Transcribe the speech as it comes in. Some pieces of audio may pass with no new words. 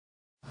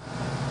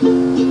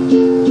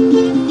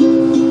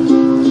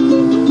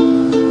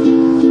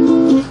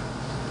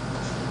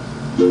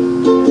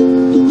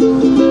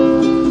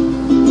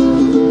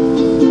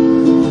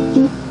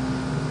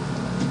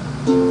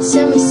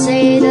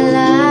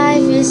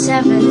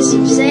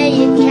Some say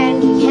it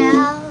can be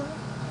helped,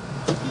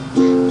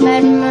 but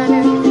no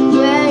matter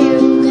where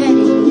you're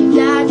heading, you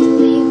got to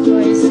live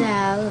for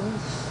yourself.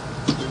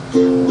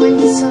 When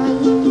the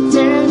sun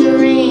turns to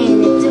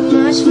rain, it's too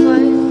much for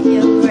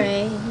your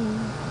brain.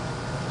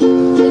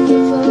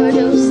 Looking for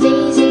those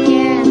days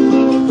again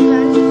when you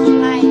can't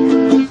fly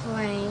on a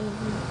flame.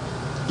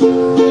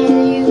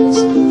 And you just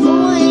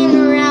fooling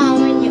around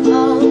when you're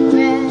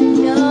already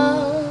know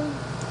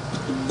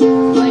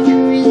what you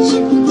really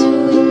should be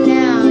doing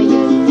now.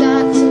 You've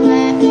got to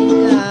let it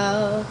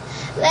go.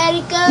 Let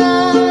it go.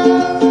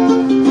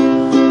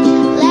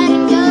 Let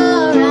it go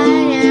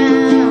right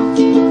now.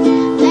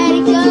 Let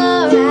it go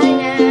right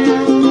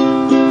now.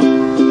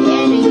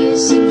 And you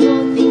use some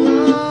hoping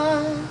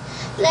on.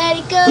 Let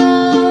it go.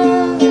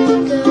 Let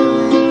it go.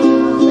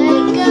 Let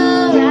it go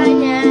right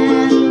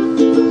now.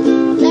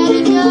 Let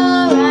it go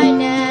right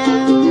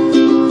now.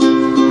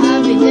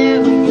 I'll be there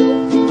with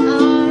open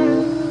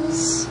arms.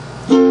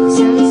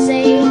 Some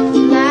say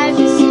life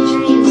is a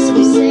dream,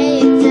 some say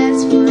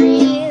that's for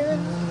real.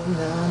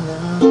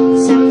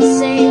 Some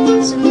say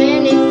so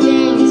many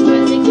things,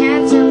 but they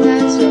can't tell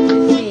us what we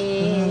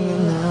feel.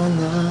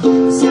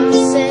 Some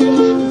say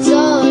it's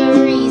all a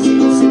reason,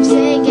 some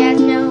say got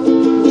no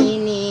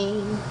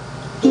meaning.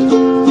 I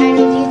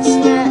know it's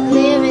not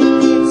living,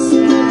 it's a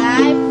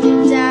life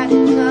without a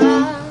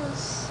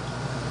cause.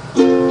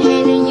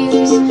 And the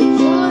use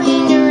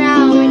fooling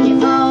around when you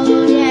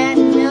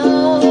already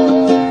know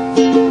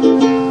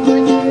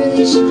what you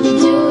really should be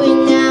doing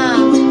now.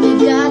 You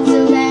got to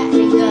let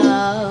it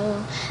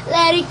go.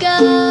 Let it go.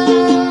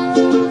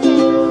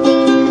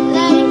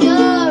 Let it go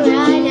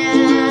right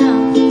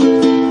now.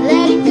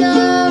 Let it go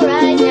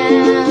right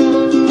now.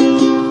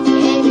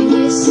 And you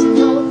use some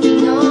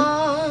hoping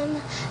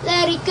on.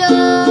 Let it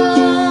go.